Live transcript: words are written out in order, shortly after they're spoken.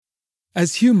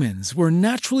As humans, we're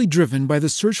naturally driven by the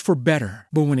search for better.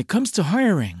 But when it comes to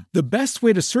hiring, the best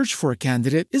way to search for a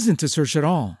candidate isn't to search at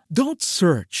all. Don't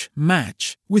search,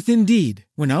 match with Indeed.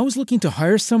 When I was looking to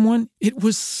hire someone, it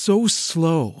was so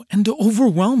slow and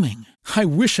overwhelming. I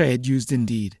wish I had used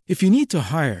Indeed. If you need to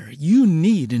hire, you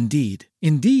need Indeed.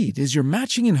 Indeed is your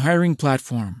matching and hiring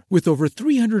platform with over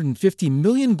 350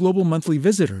 million global monthly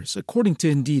visitors, according to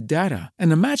Indeed data,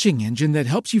 and a matching engine that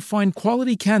helps you find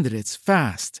quality candidates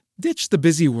fast. Ditch the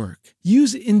busy work.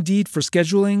 Use Indeed for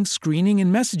scheduling, screening,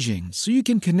 and messaging so you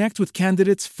can connect with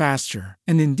candidates faster.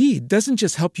 And Indeed doesn't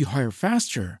just help you hire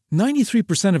faster.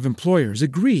 93% of employers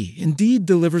agree Indeed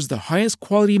delivers the highest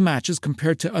quality matches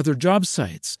compared to other job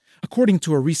sites, according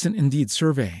to a recent Indeed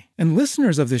survey. And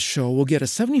listeners of this show will get a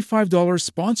 $75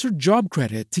 sponsored job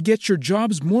credit to get your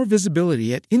jobs more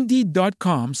visibility at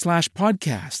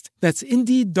Indeed.com/podcast. That's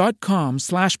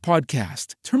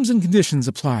Indeed.com/podcast. Terms and conditions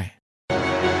apply.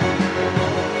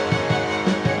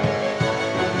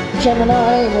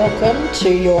 Gemini, welcome to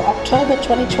your October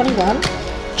 2021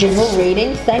 general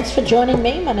reading. Thanks for joining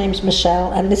me. My name's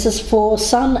Michelle, and this is for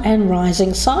Sun and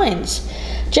Rising signs.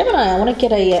 Gemini, I want to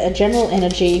get a general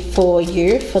energy for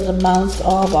you for the month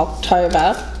of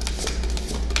October.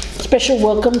 Special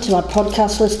welcome to my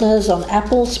podcast listeners on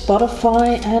Apple,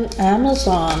 Spotify, and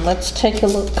Amazon. Let's take a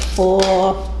look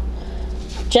for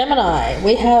Gemini.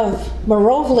 We have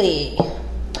Marovli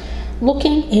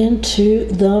looking into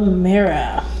the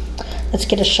mirror. Let's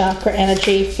get a chakra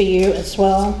energy for you as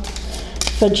well.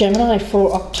 For Gemini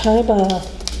for October,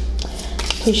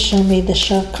 please show me the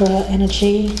chakra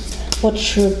energy. What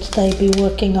should they be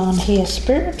working on here?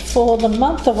 Spirit, for the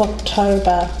month of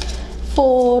October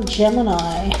for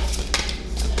Gemini.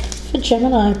 For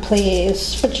Gemini,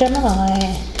 please. For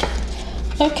Gemini.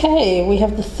 Okay, we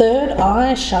have the third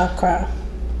eye chakra.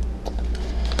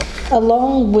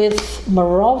 Along with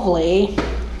Marovli.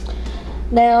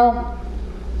 Now,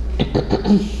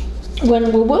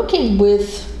 when we're working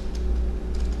with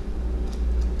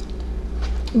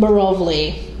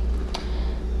Marovli,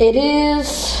 it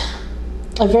is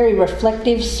a very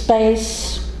reflective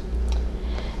space.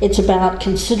 It's about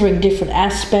considering different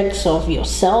aspects of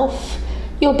yourself,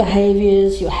 your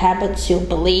behaviors, your habits, your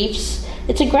beliefs.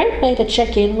 It's a great way to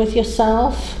check in with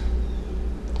yourself.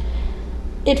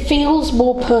 It feels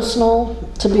more personal,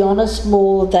 to be honest,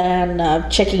 more than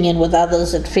checking in with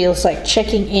others. It feels like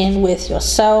checking in with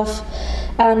yourself.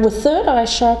 And with third eye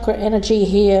chakra energy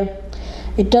here,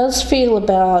 it does feel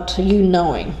about you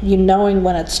knowing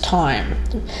when it's time.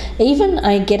 Even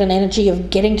I get an energy of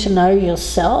getting to know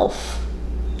yourself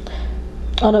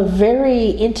on a very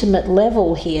intimate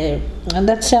level here. And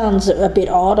that sounds a bit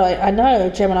odd, I know,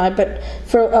 Gemini, but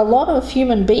for a lot of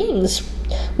human beings,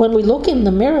 when we look in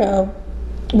the mirror,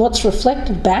 what's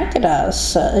reflected back at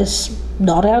us is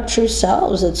not our true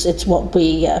selves. It's what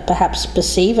we perhaps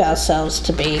perceive ourselves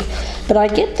to be. But I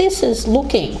get this as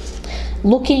looking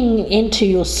into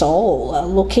your soul,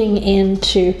 looking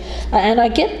into, and I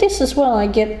get this as well. I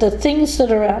get the things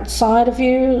that are outside of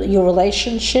you, your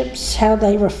relationships, how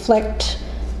they reflect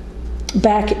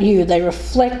back at you. They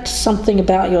reflect something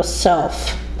about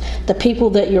yourself. The people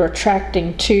that you're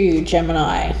attracting to,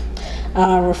 Gemini,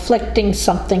 are reflecting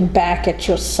something back at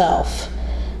yourself,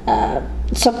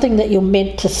 something that you're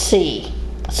meant to see,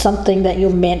 something that you're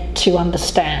meant to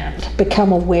understand,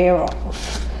 become aware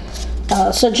of.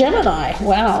 So Gemini,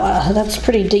 wow, that's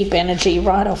pretty deep energy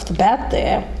right off the bat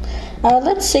there.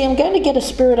 Let's see, I'm going to get a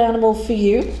spirit animal for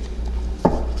you.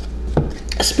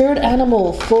 A spirit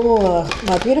animal for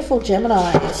my beautiful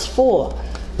Geminis for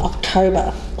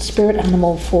October. Spirit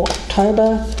animal for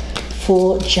October.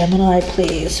 For Gemini,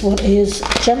 please. What is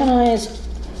Gemini's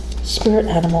spirit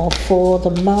animal for the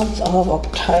month of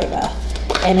October?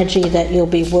 Energy that you'll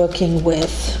be working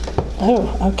with.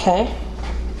 Oh, okay.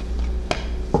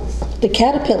 The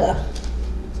caterpillar.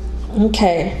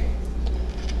 Okay.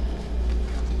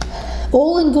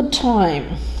 All in good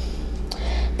time.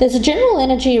 There's a general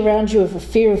energy around you of a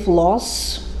fear of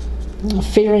loss,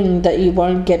 fearing that you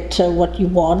won't get what you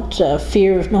want,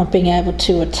 fear of not being able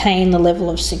to attain the level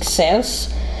of success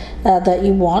that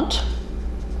you want.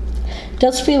 It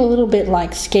does feel a little bit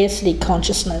like scarcity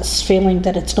consciousness, feeling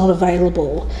that it's not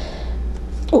available,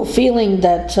 or feeling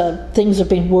that things have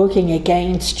been working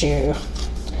against you.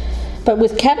 But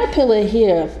with Caterpillar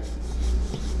here,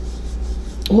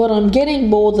 what I'm getting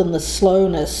more than the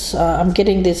slowness, I'm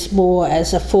getting this more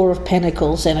as a Four of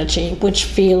Pentacles energy, which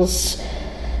feels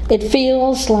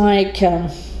like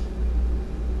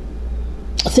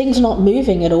things not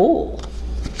moving at all.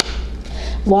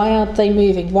 Why aren't they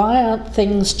moving? Why aren't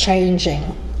things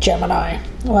changing, Gemini?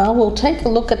 Well, we'll take a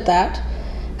look at that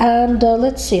And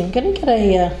let's see, I'm going to get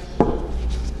a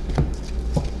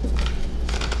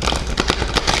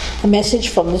message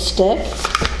from this deck.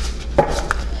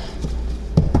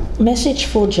 Message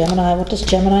for Gemini. What does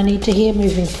Gemini need to hear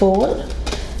moving forward?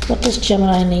 What does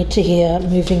Gemini need to hear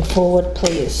moving forward,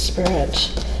 please,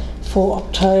 Spirit, for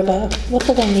October? What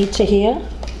do they need to hear?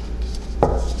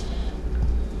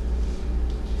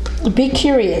 Be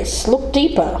curious. Look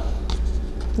deeper.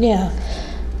 Yeah.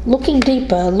 Looking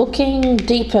deeper.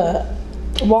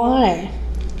 Why?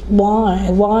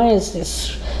 Why is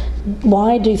this?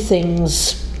 Why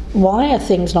are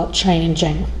things not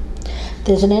changing?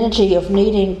 There's an energy of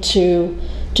needing to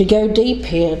go deep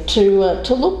here,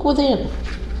 to look within.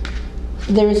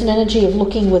 There is an energy of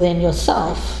looking within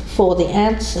yourself for the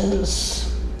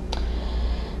answers.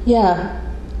 Yeah,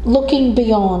 looking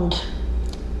beyond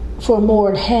for a more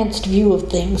enhanced view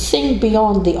of things, seeing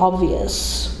beyond the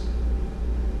obvious.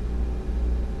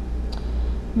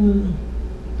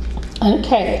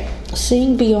 Okay,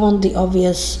 seeing beyond the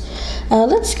obvious.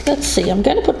 Let's see. I'm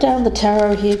going to put down the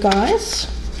tarot here, guys.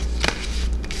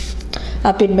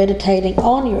 I've been meditating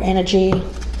on your energy.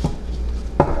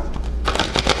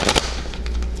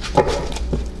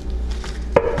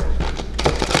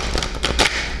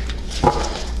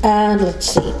 And let's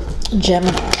see,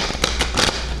 Gemini.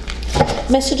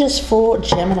 Messages for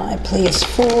Gemini, please,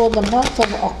 for the month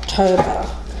of October.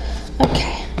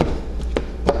 Okay.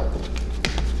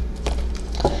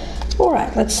 All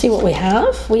right, let's see what we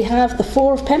have. We have the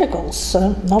Four of Pentacles.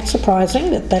 So not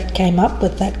surprising that came up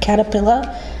with that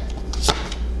caterpillar.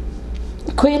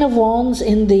 Queen of Wands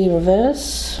in the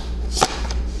reverse.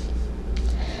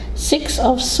 Six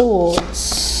of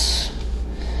Swords.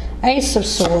 Ace of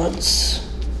Swords.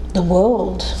 The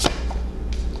World.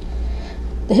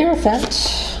 The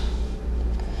Hierophant.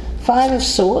 Five of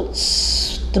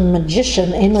Swords. The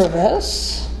Magician in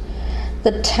reverse.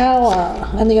 The Tower.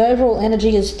 And the overall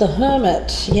energy is the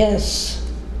Hermit. Yes.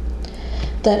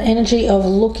 That energy of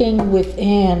looking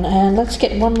within. And let's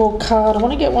get one more card. I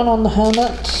want to get one on the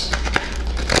Hermit.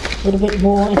 A little bit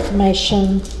more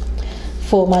information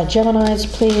for my Geminis,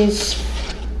 please.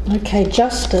 Okay,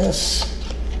 Justice.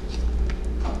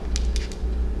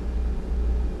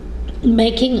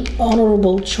 Making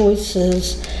honorable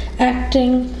choices,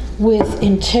 acting with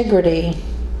integrity.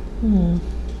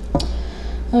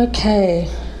 Okay.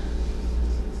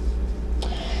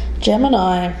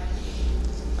 Gemini.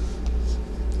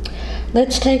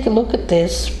 Let's take a look at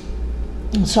this.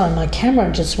 I'm sorry, my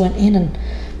camera just went in and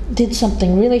did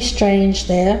something really strange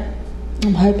there.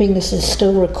 I'm hoping this is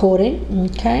still recording.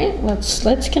 Okay,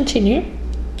 let's continue.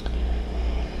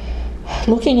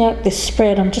 Looking at this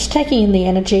spread, I'm just taking in the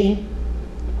energy.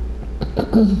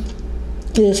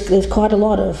 There's quite a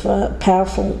lot of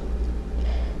powerful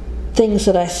things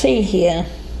that I see here.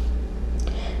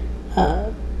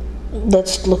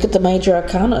 Let's look at the major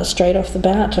arcana straight off the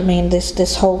bat. I mean,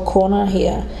 this whole corner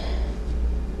here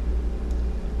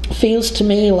feels to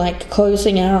me like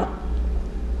closing out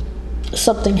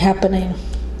something happening.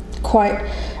 Quite,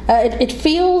 it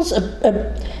feels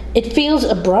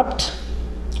abrupt,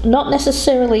 not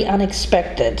necessarily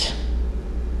unexpected.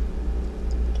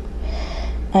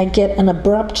 I get an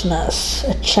abruptness,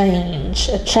 a change.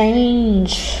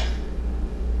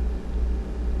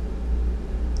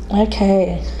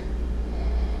 Okay.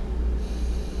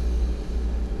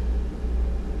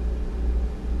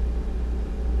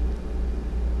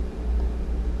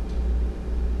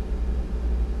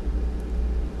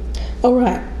 All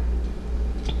right.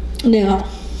 Now,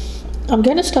 I'm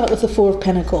going to start with the Four of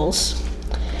Pentacles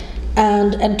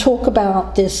and talk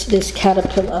about this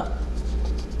caterpillar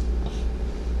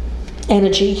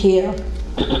energy here,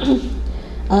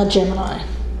 Gemini.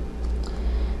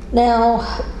 Now,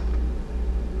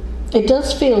 it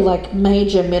does feel like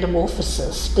major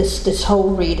metamorphosis, this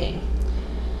whole reading.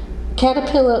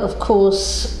 Caterpillar, of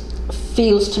course,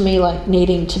 feels to me like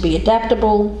needing to be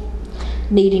adaptable,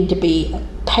 needing to be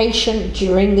patient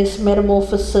during this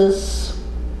metamorphosis.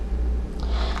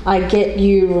 I get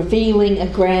you revealing a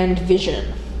grand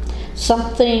vision,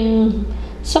 something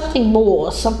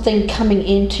more, something coming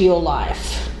into your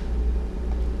life.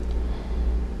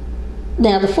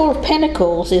 Now, the Four of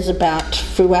Pentacles is about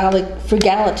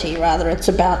frugality, rather. It's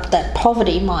about that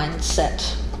poverty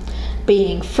mindset,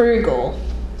 being frugal.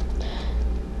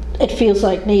 It feels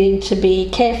like needing to be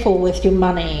careful with your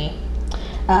money,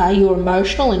 your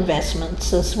emotional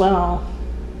investments as well.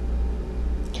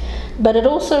 But it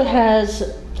also has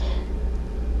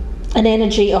an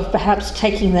energy of perhaps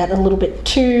taking that a little bit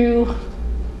too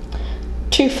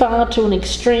far, to an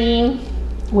extreme,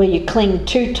 where you cling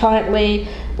too tightly,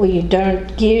 where you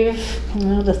don't give.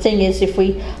 The thing is, if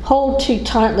we hold too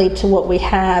tightly to what we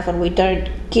have and we don't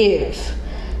give,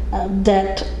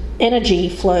 that energy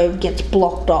flow gets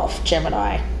blocked off,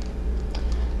 Gemini.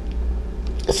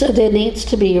 So there needs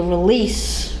to be a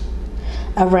release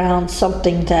around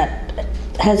something that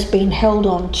has been held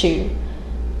on to,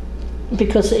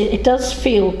 because it does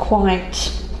feel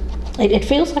quite, it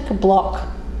feels like a block.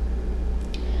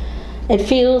 It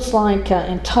feels like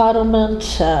entitlement,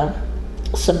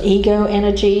 some ego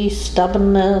energy,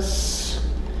 stubbornness,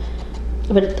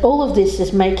 but all of this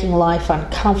is making life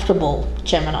uncomfortable,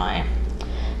 Gemini.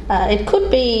 It could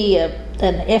be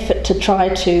an effort to try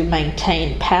to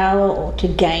maintain power or to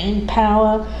gain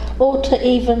power or to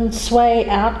even sway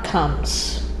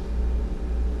outcomes.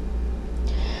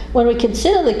 When we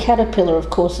consider the caterpillar, of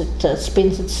course, it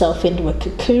spins itself into a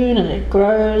cocoon and it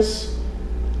grows.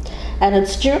 And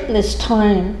it's during this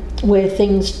time where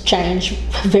things change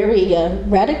very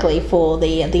radically for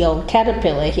the old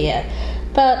caterpillar here,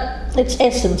 but its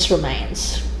essence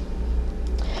remains.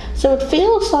 So it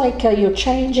feels like you're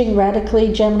changing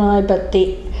radically, Gemini, but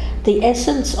the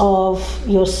essence of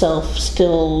yourself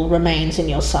still remains in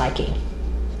your psyche.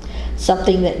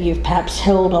 Something that you've perhaps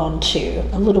held on to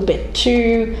a little bit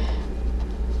too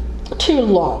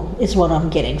long is what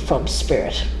I'm getting from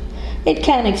Spirit. It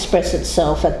can express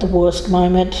itself at the worst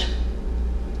moment,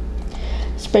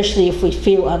 especially if we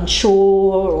feel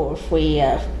unsure or if we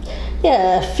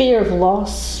fear of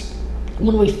loss.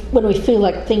 When we feel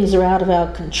like things are out of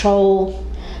our control,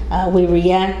 we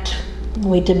react,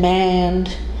 we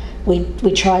demand,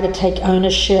 we try to take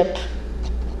ownership.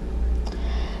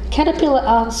 Caterpillar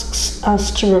asks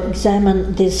us to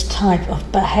examine this type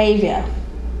of behavior.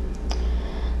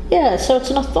 Yeah, so it's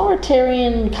an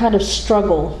authoritarian kind of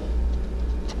struggle.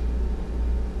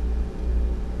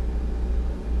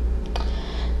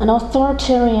 An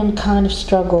authoritarian kind of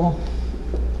struggle.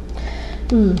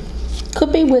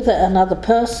 Could be with another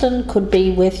person, could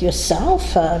be with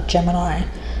yourself, Gemini.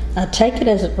 Take it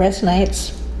as it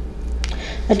resonates.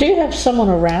 I do have someone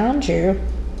around you.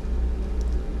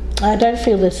 I don't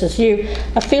feel this is you.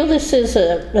 I feel this is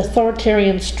an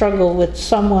authoritarian struggle with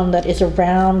someone that is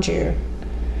around you.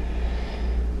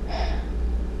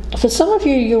 For some of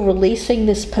you, you're releasing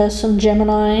this person,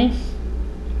 Gemini.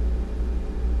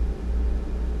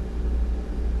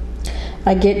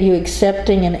 I get you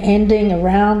accepting an ending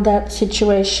around that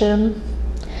situation.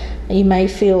 You may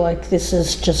feel like this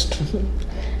is just,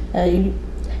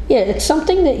 it's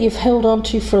something that you've held on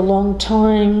to for a long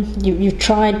time. You've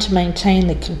tried to maintain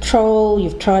the control.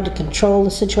 You've tried to control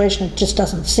the situation. It just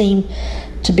doesn't seem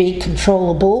to be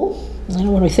controllable.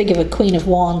 When we think of a Queen of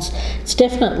Wands, it's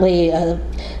definitely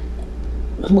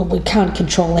well, we can't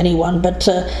control anyone, but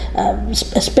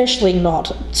especially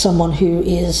not someone who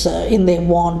is in their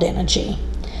wand energy.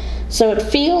 So it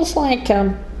feels like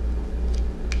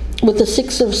with the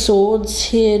Six of Swords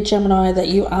here, Gemini, that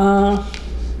you are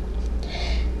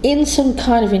in some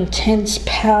kind of intense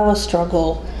power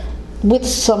struggle with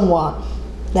someone.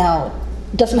 Now,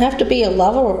 it doesn't have to be a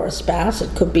lover or a spouse.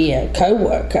 It could be a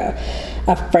co-worker,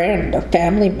 a friend, a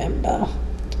family member.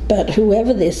 But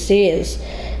whoever this is,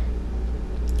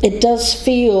 it does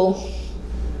feel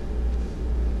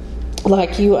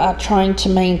like you are trying to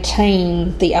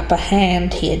maintain the upper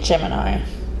hand here, Gemini.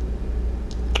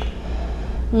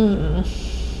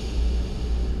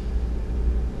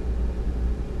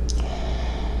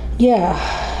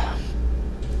 Yeah.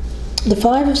 The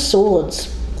Five of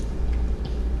Swords.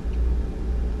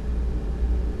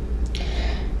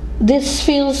 This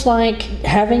feels like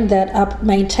having that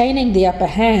maintaining the upper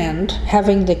hand,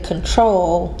 having the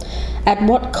control. At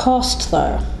what cost,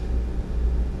 though?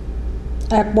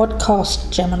 At what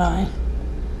cost, Gemini?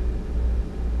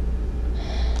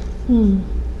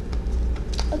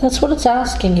 That's what it's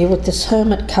asking you with this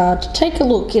Hermit card. Take a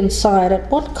look inside. At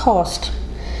what cost?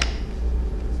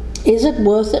 Is it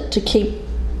worth it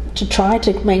to try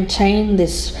to maintain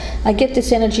this? I get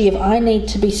this energy of I need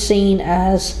to be seen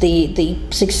as the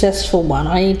successful one.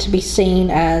 I need to be seen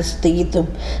as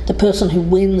the person who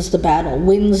wins the battle,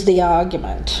 wins the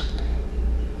argument.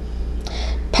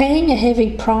 Paying a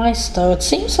heavy price, though. It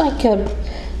seems like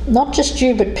not just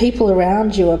you, but people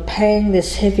around you are paying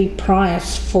this heavy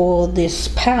price for this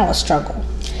power struggle.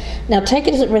 Now, take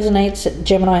it as it resonates,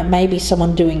 Gemini. It may be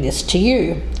someone doing this to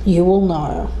you. You will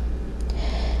know.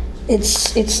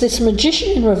 It's this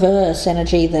Magician in reverse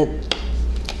energy that,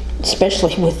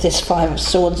 especially with this Five of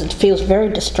Swords, it feels very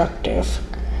destructive.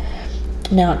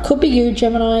 Now, it could be you,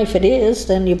 Gemini. If it is,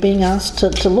 then you're being asked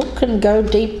to look and go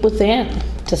deep within,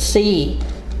 to see,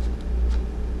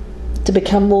 to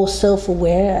become more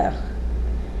self-aware.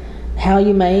 how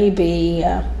you may be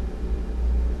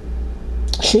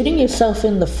shooting yourself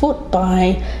in the foot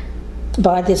by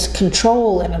this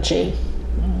control energy,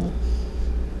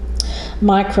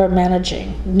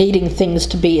 micromanaging, needing things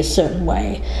to be a certain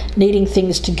way, needing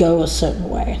things to go a certain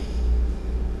way.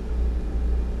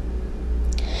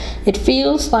 It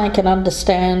feels like an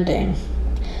understanding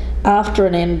after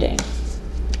an ending.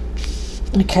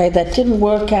 Okay, that didn't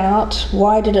work out.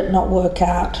 Why did it not work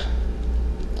out?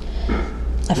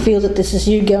 I feel that this is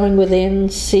you going within,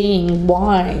 seeing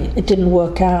why it didn't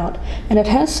work out. And it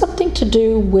has something to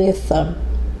do with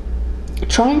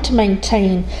trying to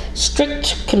maintain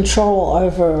strict control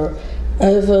over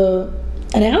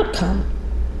an outcome.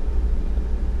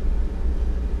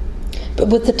 But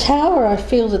with the Tower, I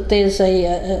feel that there's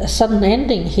a sudden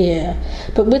ending here.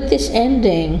 But with this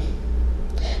ending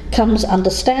comes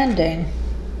understanding.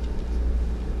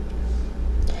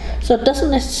 So it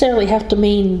doesn't necessarily have to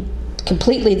mean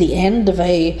completely the end of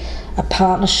a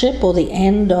partnership or the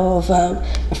end of a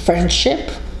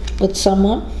friendship with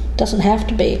someone. It doesn't have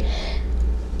to be.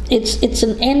 It's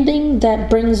an ending that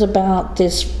brings about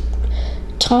this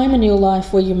time in your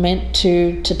life where you're meant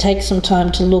to take some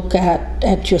time to look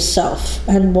at yourself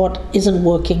and what isn't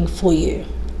working for you,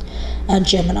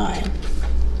 Gemini.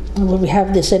 Where we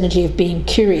have this energy of being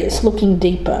curious, looking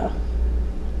deeper.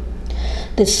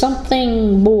 There's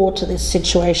something more to this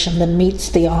situation than meets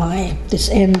the eye, this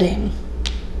ending.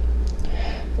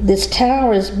 This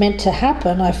Tower is meant to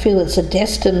happen. I feel it's a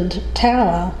destined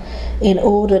Tower in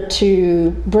order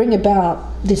to bring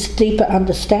about this deeper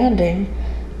understanding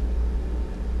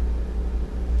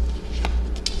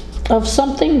of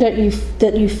something that you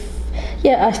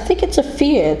I think it's a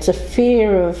fear. It's a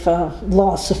fear of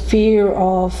loss, a fear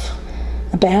of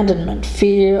abandonment,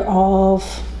 fear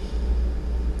of,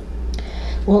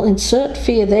 well, insert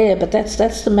fear there, but that's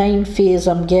the main fears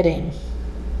I'm getting.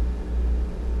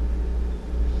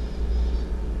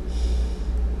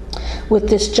 With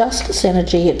this Justice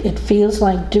energy, it feels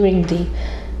like doing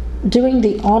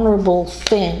the honourable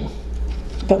thing.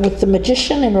 But with the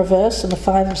Magician in reverse and the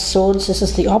Five of Swords, this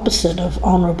is the opposite of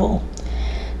honourable.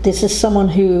 This is someone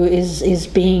who is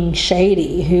being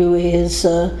shady, who is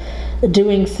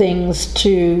doing things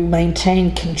to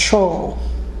maintain control,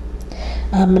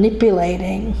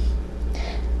 manipulating.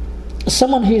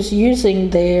 Someone who's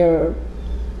using their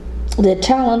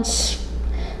talents,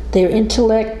 their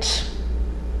intellect,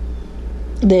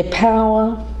 their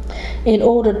power in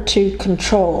order to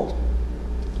control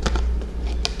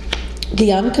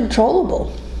the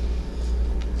uncontrollable.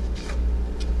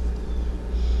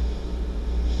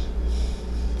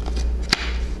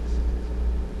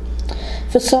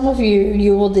 For some of you,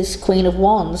 you're this Queen of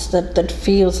Wands that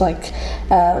feels like,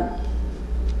 that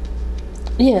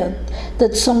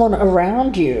someone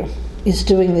around you is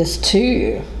doing this to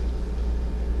you.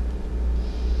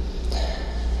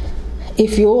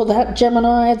 If you're that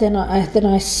Gemini, then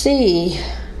I see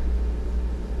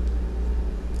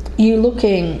you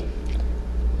looking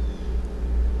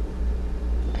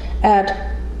at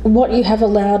what you have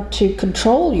allowed to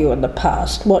control you in the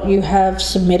past, what you have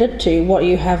submitted to, what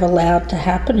you have allowed to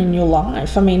happen in your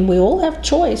life. I mean, we all have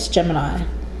choice, Gemini.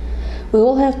 We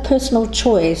all have personal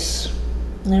choice.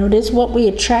 Now, it is what we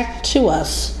attract to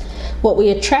us. What we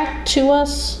attract to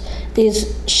us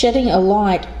is shining a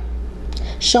light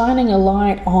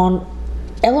on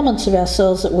elements of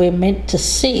ourselves that we're meant to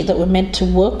see, that we're meant to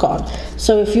work on.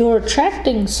 So if you're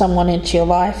attracting someone into your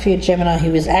life, you're Gemini,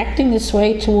 who is acting this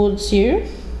way towards you,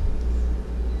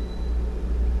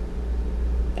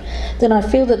 then I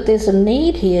feel that there's a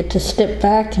need here to step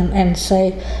back and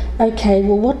say, okay,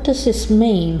 well, what does this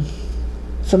mean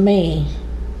for me?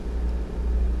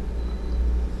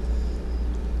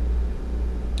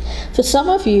 For some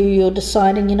of you, you're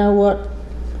deciding, you know what,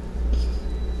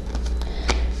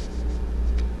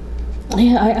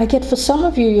 I get for some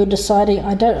of you, you're deciding,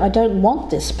 I don't want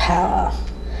this power.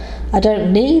 I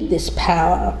don't need this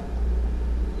power.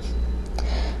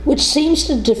 Which seems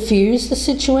to diffuse the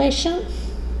situation.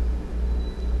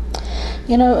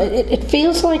 You know, it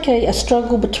feels like a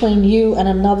struggle between you and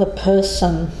another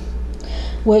person,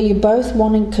 where you're both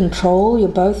wanting control, you're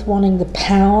both wanting the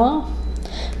power,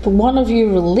 but one of you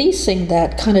releasing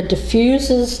that kind of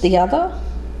diffuses the other,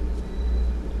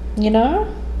 you know?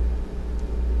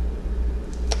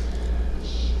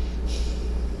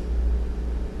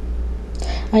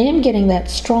 I am getting that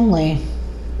strongly,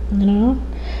 you know.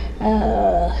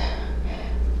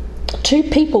 Two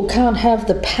people can't have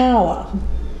the power.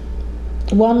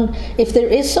 One, if there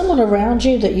is someone around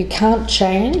you that you can't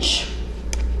change,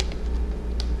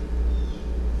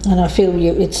 And I feel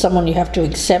it's someone you have to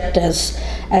accept as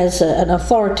an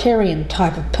authoritarian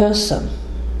type of person.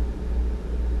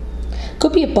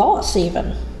 Could be a boss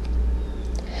even.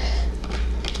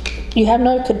 You have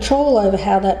no control over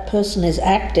how that person is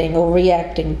acting or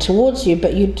reacting towards you,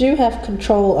 but you do have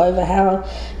control over how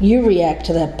you react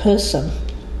to that person.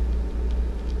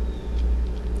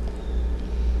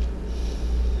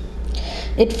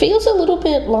 It feels a little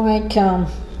bit like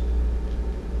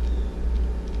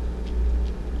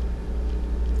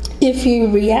if you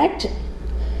react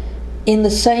in the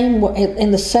same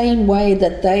way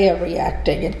that they are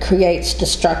reacting, it creates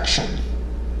destruction.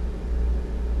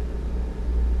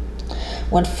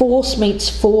 When force meets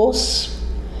force,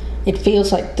 it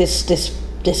feels like this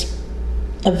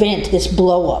event, this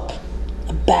blow up,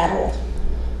 a battle,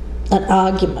 an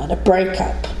argument, a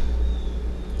breakup.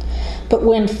 But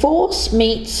when force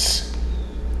meets,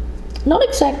 not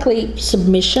exactly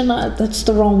submission, that's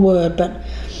the wrong word, but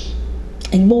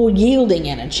a more yielding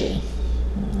energy.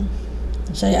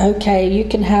 Say, okay, you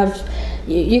can have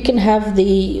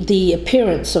the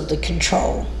appearance of the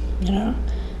control,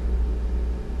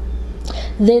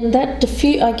 Then that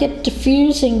I get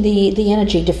diffusing the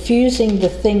energy, diffusing the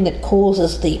thing that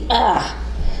causes the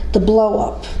blow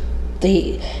up.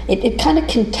 It kind of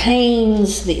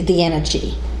contains the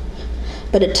energy,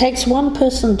 but it takes one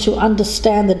person to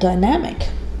understand the dynamic.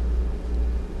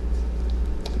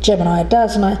 Gemini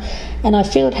does, and I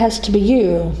feel it has to be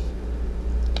you.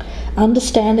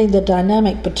 Understanding the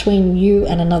dynamic between you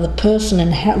and another person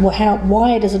and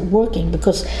why it isn't working,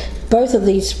 because both of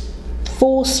these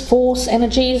force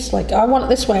energies, like I want it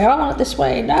this way,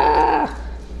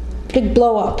 big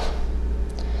blow up.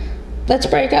 Let's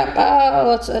break up.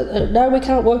 No, we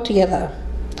can't work together.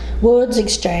 Words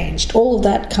exchanged, all of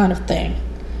that kind of thing.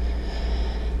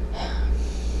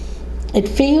 It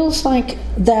feels like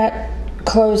that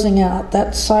closing out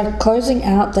that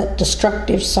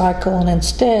destructive cycle, and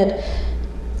instead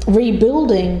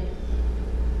rebuilding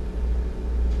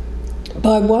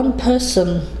by one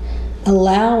person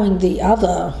allowing the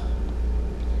other.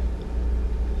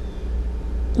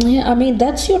 I mean,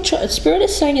 that's your choice. Spirit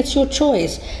is saying it's your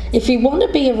choice. If you want to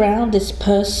be around this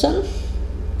person,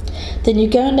 then you're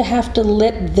going to have to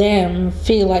let them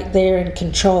feel like they're in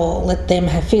control, let them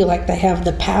feel like they have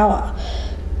the power,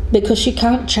 because you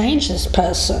can't change this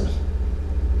person.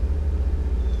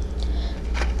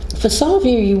 For some of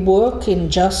you, you work in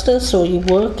justice, or you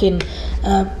work in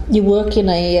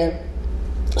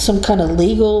some kind of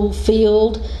legal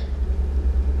field.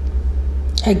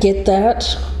 I get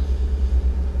that.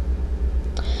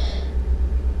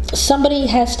 Somebody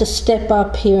has to step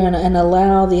up here and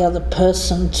allow the other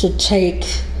person to take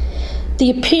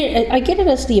I get it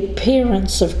as the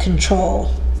appearance of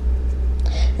control.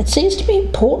 It seems to be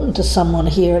important to someone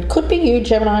here. It could be you,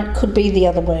 Gemini. It could be the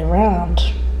other way around.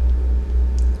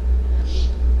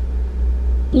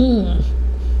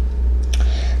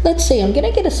 Let's see. I'm going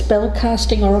to get a spell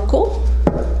casting oracle.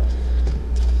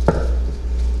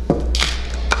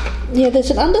 Yeah,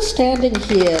 there's an understanding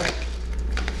here.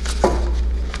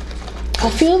 I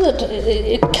feel that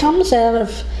it comes out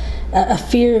of a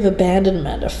fear of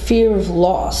abandonment, a fear of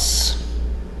loss.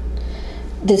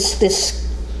 This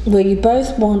where you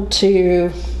both want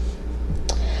to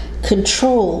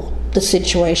control the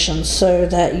situation so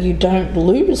that you don't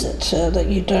lose it, that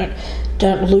you don't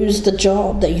lose the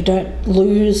job, that you don't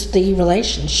lose the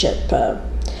relationship,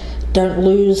 don't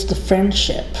lose the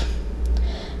friendship.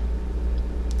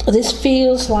 This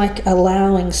feels like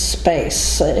allowing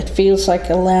space. It feels like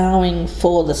allowing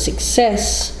for the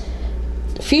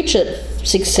future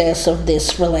success of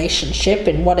this relationship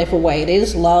in whatever way it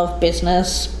is, love,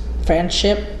 business,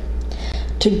 friendship,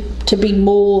 to be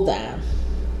more than.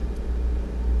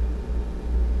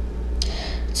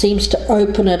 It seems to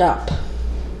open it up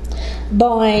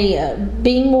by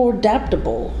being more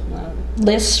adaptable,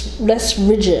 less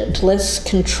rigid, less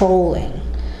controlling,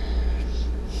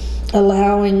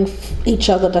 allowing each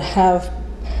other to have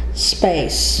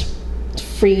space,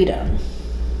 freedom.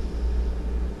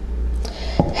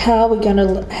 How are we going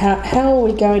to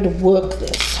work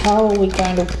this? How are we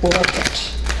going to work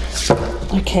it?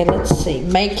 Okay, let's see.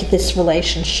 Make this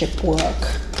relationship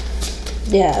work.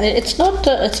 Yeah, it's not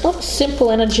a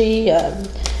simple energy.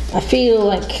 I feel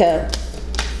like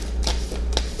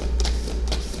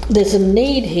there's a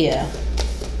need here.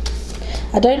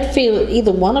 I don't feel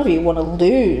either one of you want to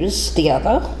lose the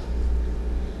other.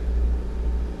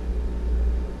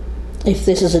 If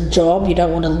this is a job, you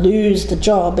don't want to lose the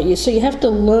job, but you have to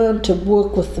learn to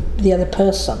work with the other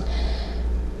person.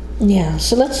 Yeah,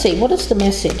 so let's see, what is the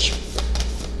message?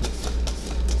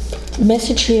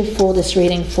 Message here for this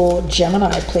reading for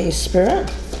Gemini, please, Spirit.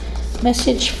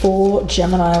 Message for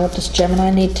Gemini. What does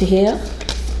Gemini need to hear?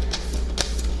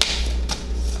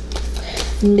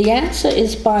 And the answer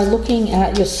is by looking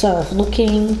at yourself,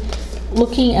 looking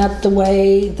at the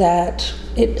way that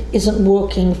it isn't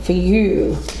working for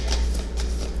you,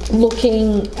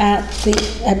 looking at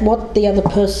what the other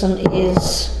person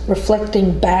is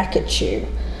reflecting back at you,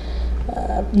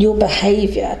 your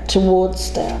behavior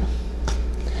towards them.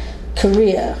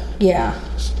 Career, yeah,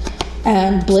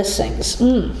 and blessings.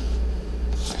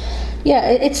 Yeah,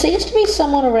 it seems to be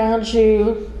someone around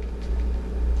you.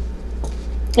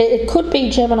 It could be,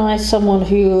 Gemini, someone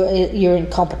who you're in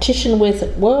competition with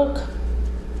at work,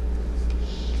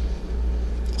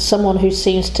 someone who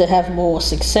seems to have more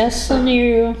success than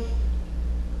you.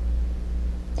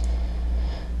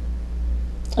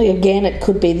 Again, it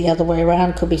could be the other way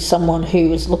around. It could be someone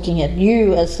who is looking at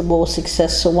you as the more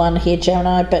successful one here,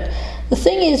 Gemini. But the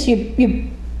thing is,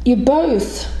 you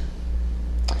both...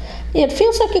 Yeah, it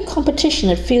feels like a competition.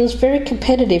 It feels very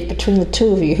competitive between the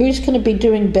two of you. Who's going to be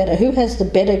doing better? Who has the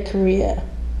better career?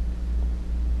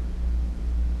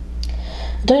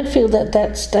 I don't feel that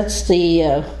that's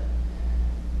the...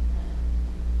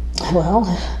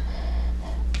 well,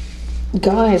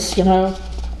 guys, you know...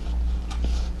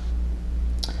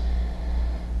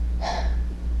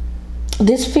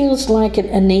 This feels like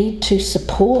a need to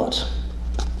support.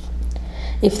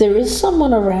 If there is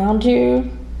someone around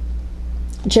you,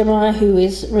 Gemini, who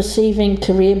is receiving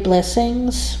career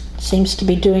blessings, seems to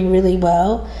be doing really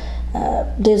well,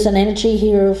 there's an energy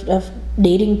here of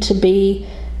needing to be,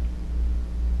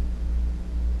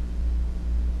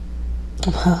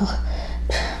 well,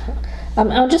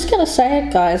 I'm just going to say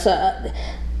it, guys.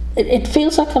 It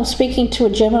feels like I'm speaking to a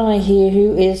Gemini here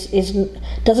who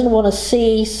doesn't want to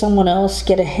see someone else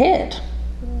get ahead.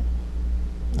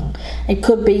 It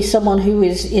could be someone who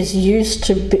is used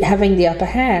to having the upper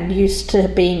hand, used to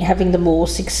having the more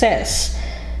success,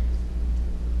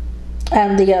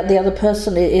 and the other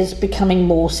person is becoming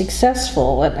more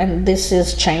successful, and this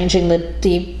is changing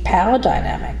the power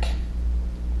dynamic.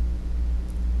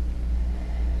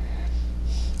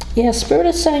 Yeah, Spirit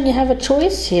is saying you have a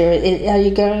choice here. Are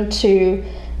you going to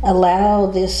allow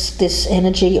this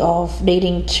energy of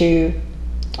needing to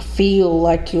feel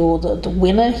like you're the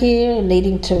winner here,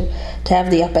 needing to have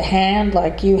the upper hand,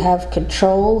 like you have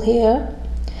control here,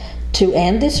 to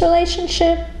end this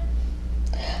relationship?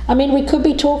 I mean, we could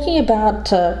be talking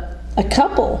about a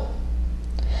couple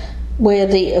where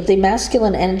the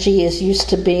masculine energy is used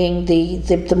to being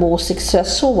the more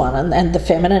successful one, and the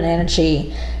feminine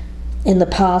energy in the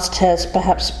past has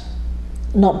perhaps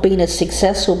not been as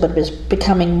successful, but is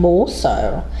becoming more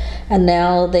so. And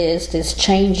now there's this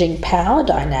changing power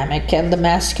dynamic, and the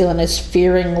masculine is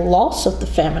fearing loss of the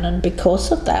feminine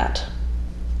because of that.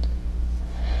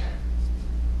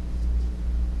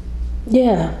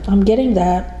 Yeah, I'm getting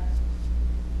that.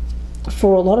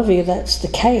 For a lot of you, that's the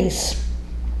case.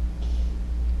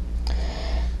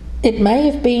 It may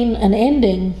have been an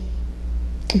ending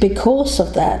because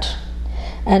of that.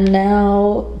 And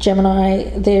now,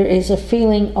 Gemini, there is a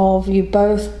feeling of you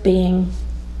both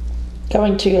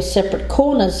going to your separate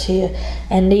corners here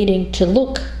and needing to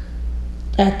look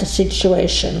at the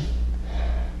situation.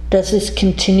 Does this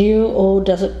continue, or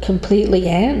does it completely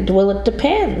end? Well, it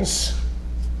depends.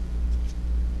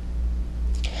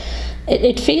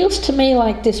 It feels to me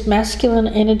like this masculine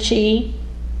energy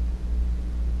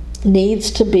needs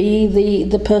to be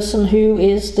the person who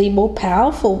is the more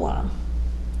powerful one.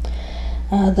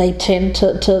 They tend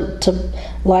to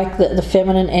like the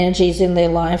feminine energies in their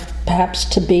life perhaps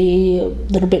to be a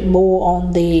little bit more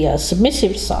on the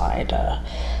submissive side.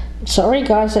 Sorry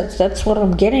guys, that's what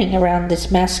I'm getting around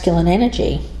this masculine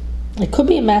energy. It could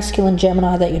be a masculine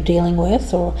Gemini that you're dealing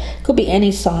with, or it could be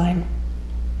any sign.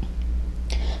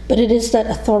 But it is that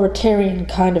authoritarian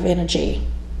kind of energy,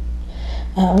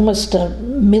 almost a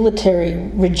military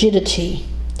rigidity,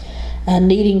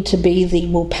 needing to be the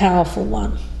more powerful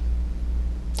one.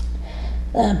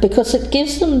 Because it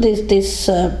gives them this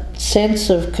sense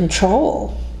of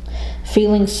control,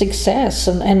 feeling success,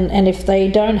 and if they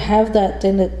don't have that,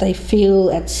 then they feel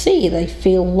at sea, they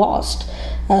feel lost.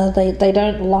 They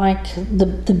don't like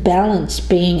the balance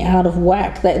being out of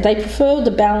whack. They prefer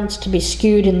the balance to be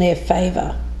skewed in their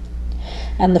favor,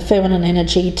 and the feminine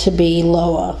energy to be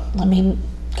lower. I mean,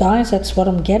 guys, that's what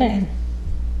I'm getting.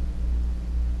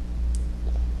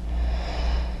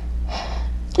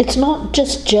 It's not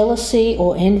just jealousy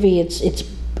or envy.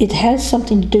 It has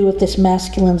something to do with this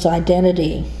masculine's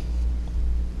identity.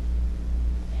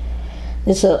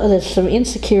 There's some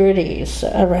insecurities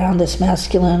around this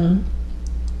masculine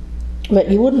But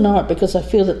you wouldn't know it because I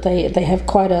feel that they have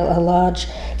quite a large,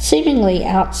 seemingly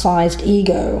outsized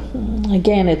ego.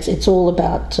 Again, it's all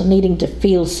about needing to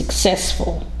feel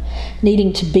successful,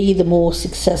 needing to be the more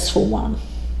successful one.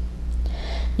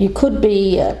 You could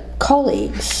be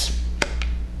colleagues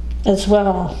as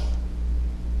well,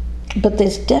 but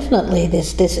there's definitely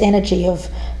this energy of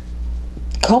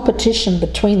competition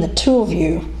between the two of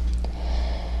you.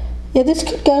 Yeah, this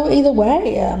could go either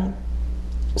way.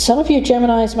 Some of you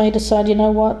Geminis may decide, you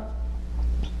know what,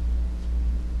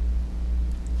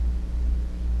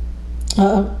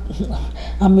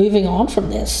 I'm moving on from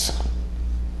this.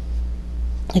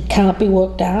 It can't be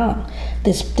worked out,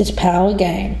 this power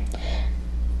game.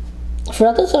 For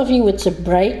others of you, it's a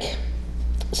break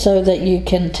so that you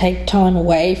can take time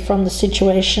away from the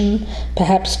situation,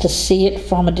 perhaps to see it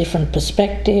from a different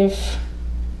perspective,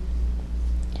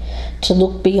 to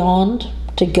look beyond,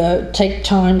 to take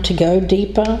time to go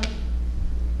deeper.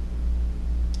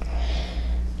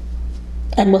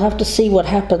 And we'll have to see what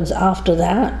happens after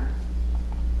that.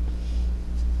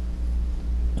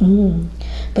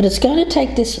 But it's going to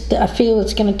take this, I feel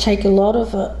it's going to take a lot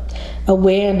of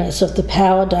awareness of the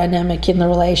power dynamic in the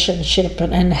relationship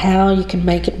and how you can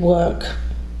make it work.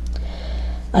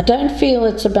 I don't feel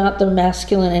it's about the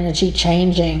masculine energy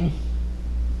changing.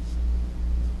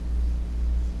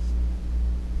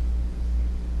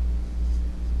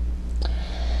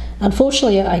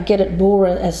 Unfortunately, I get it more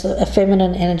as a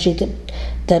feminine energy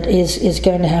that is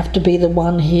going to have to be the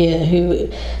one here who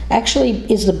actually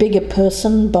is the bigger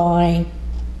person by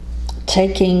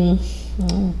taking...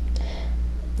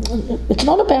 It's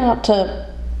not about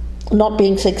not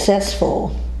being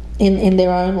successful in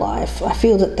their own life. I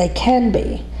feel that they can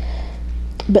be.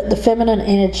 But the feminine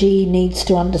energy needs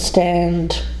to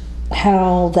understand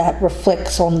how that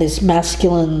reflects on this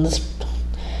masculine's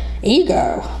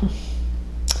ego.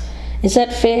 Is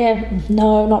that fair?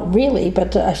 No, not really,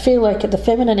 but I feel like the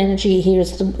feminine energy here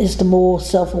is the more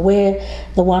self-aware,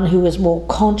 the one who is more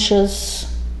conscious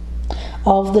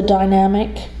of the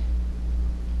dynamic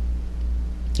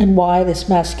and why this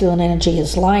masculine energy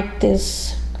is like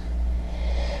this.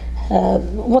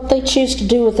 What they choose to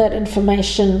do with that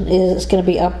information is going to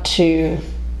be up to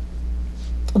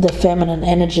the feminine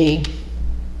energy.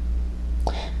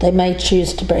 They may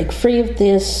choose to break free of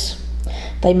this.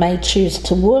 They may choose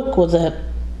to work with it,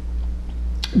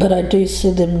 but I do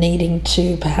see them needing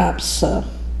to perhaps allow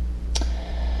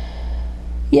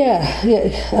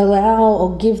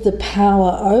or give the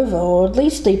power over, or at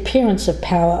least the appearance of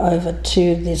power over,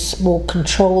 to this more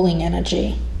controlling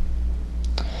energy.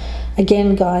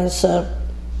 Again, guys,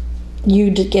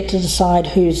 you get to decide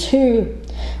who's who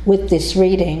with this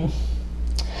reading.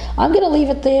 I'm going to leave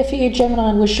it there for you, Gemini,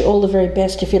 and wish you all the very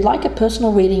best. If you'd like a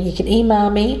personal reading, you can email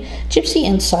me,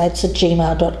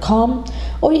 gypsyinsights@gmail.com,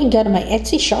 or you can go to my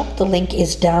Etsy shop. The link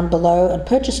is down below, and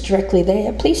purchase directly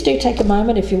there. Please do take a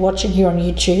moment, if you're watching here on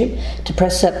YouTube, to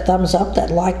press that thumbs up,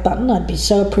 that like button. I'd be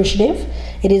so appreciative.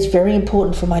 It is very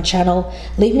important for my channel.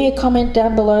 Leave me a comment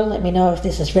down below. Let me know if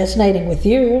this is resonating with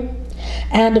you.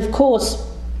 And of course,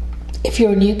 if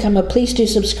you're a newcomer, please do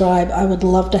subscribe. I would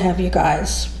love to have you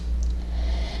guys.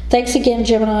 Thanks again,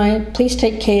 Gemini. Please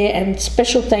take care, and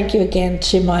special thank you again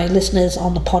to my listeners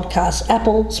on the podcast,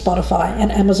 Apple, Spotify, and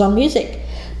Amazon Music.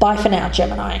 Bye for now,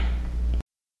 Gemini.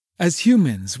 As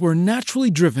humans, we're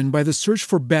naturally driven by the search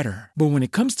for better. But when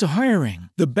it comes to hiring,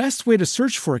 the best way to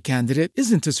search for a candidate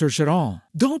isn't to search at all.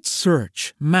 Don't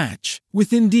search, match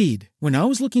with Indeed. When I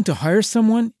was looking to hire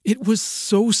someone, it was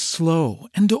so slow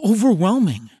and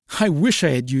overwhelming. I wish I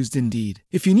had used Indeed.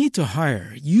 If you need to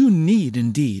hire, you need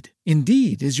Indeed.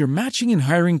 Indeed is your matching and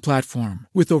hiring platform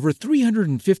with over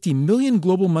 350 million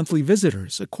global monthly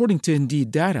visitors, according to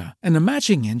Indeed data, and a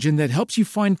matching engine that helps you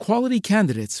find quality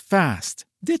candidates fast.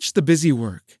 Ditch the busy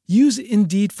work. Use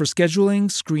Indeed for scheduling,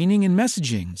 screening, and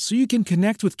messaging so you can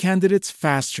connect with candidates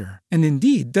faster. And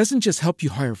Indeed doesn't just help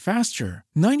you hire faster.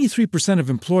 93%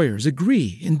 of employers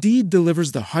agree Indeed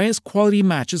delivers the highest quality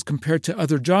matches compared to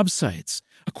other job sites,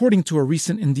 according to a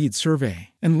recent Indeed survey.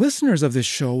 And listeners of this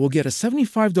show will get a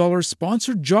 $75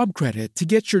 sponsored job credit to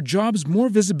get your jobs more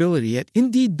visibility at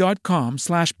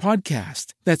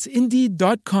Indeed.com/podcast. That's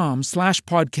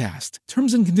Indeed.com/podcast.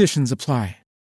 Terms and conditions apply.